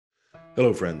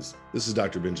Hello, friends. This is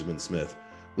Dr. Benjamin Smith,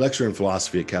 lecturer in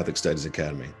philosophy at Catholic Studies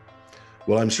Academy.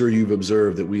 Well, I'm sure you've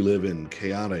observed that we live in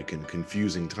chaotic and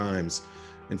confusing times.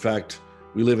 In fact,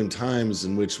 we live in times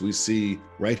in which we see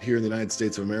right here in the United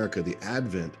States of America the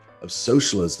advent of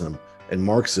socialism and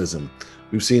Marxism.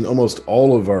 We've seen almost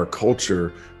all of our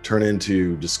culture turn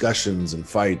into discussions and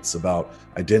fights about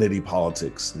identity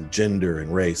politics and gender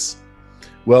and race.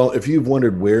 Well, if you've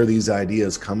wondered where these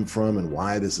ideas come from and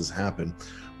why this has happened,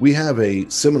 we have a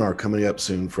seminar coming up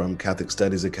soon from Catholic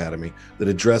Studies Academy that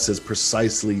addresses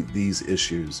precisely these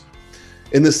issues.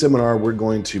 In this seminar, we're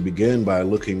going to begin by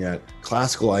looking at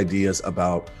classical ideas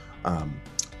about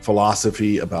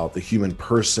philosophy, about the human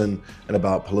person, and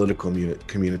about political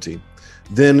community.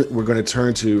 Then we're going to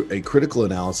turn to a critical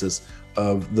analysis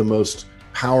of the most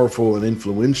powerful and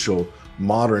influential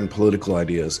modern political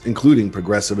ideas, including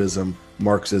progressivism,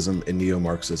 Marxism, and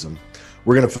neo-Marxism.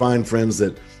 We're going to find, friends,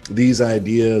 that these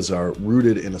ideas are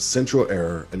rooted in a central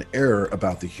error, an error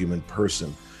about the human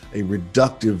person, a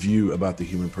reductive view about the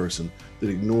human person that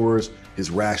ignores his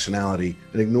rationality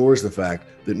and ignores the fact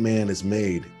that man is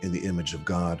made in the image of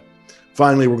God.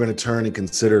 Finally, we're going to turn and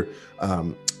consider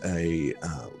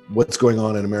what's going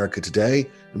on in America today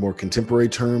in more contemporary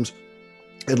terms,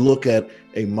 and look at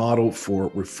a model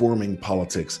for reforming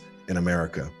politics in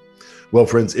America. Well,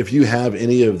 friends, if you have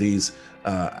any of these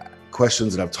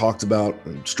questions that I've talked about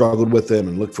and struggled with them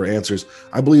and looked for answers,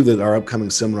 I believe that our upcoming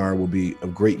seminar will be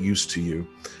of great use to you.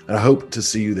 And I hope to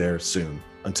see you there soon.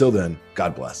 Until then,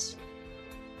 God bless.